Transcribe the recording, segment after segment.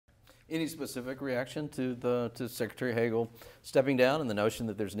Any specific reaction to Secretary Hagel stepping down and the notion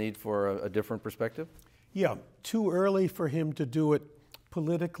that there's need for a different perspective? Yeah, too early for him to do it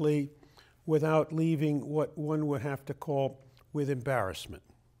politically without leaving what one would have to call with embarrassment.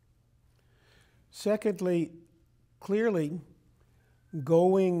 Secondly, clearly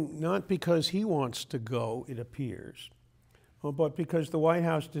going not because he wants to go, it appears, but because the White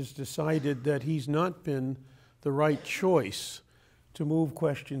House has decided that he's not been the right choice to move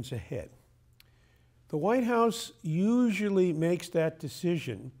questions ahead. The White House usually makes that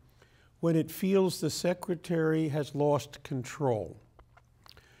decision when it feels the secretary has lost control.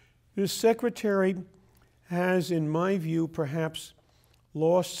 This secretary has, in my view, perhaps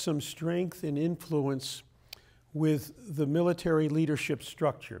lost some strength and influence with the military leadership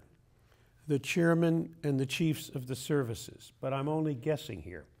structure, the chairman and the chiefs of the services. But I'm only guessing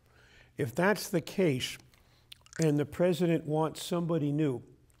here. If that's the case, and the president wants somebody new,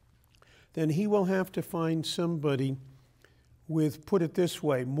 then he will have to find somebody with, put it this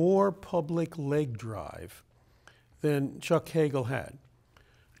way, more public leg drive than Chuck Hagel had.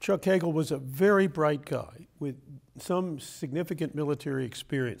 Chuck Hagel was a very bright guy with some significant military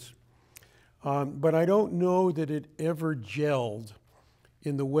experience. But I don't know that it ever gelled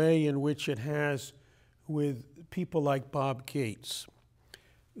in the way in which it has with people like Bob Gates.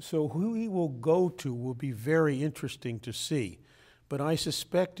 So who he will go to will be very interesting to see. But I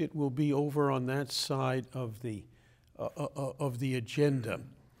suspect it will be over on that side of the agenda.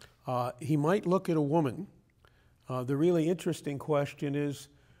 He might look at a woman. The really interesting question is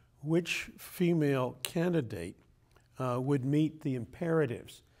which female candidate would meet the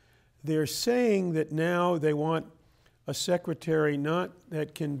imperatives. They're saying that now they want a secretary not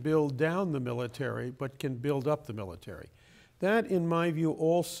that can build down the military, but can build up the military. That, in my view,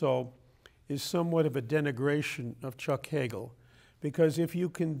 also is somewhat of a denigration of Chuck Hagel, because if you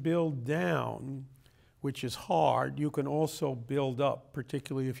can build down, which is hard, you can also build up,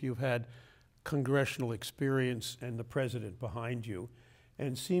 particularly if you've had congressional experience and the president behind you,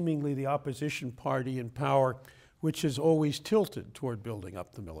 and seemingly the opposition party in power, which has always tilted toward building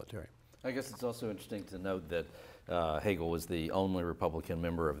up the military. I guess it's also interesting to note that Hagel was the only Republican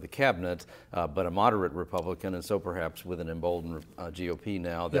member of the cabinet, but a moderate Republican, and so perhaps with an emboldened GOP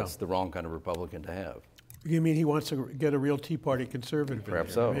now, that's the wrong kind of Republican to have. You mean he wants to get a real Tea Party conservative?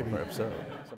 Perhaps so, perhaps so.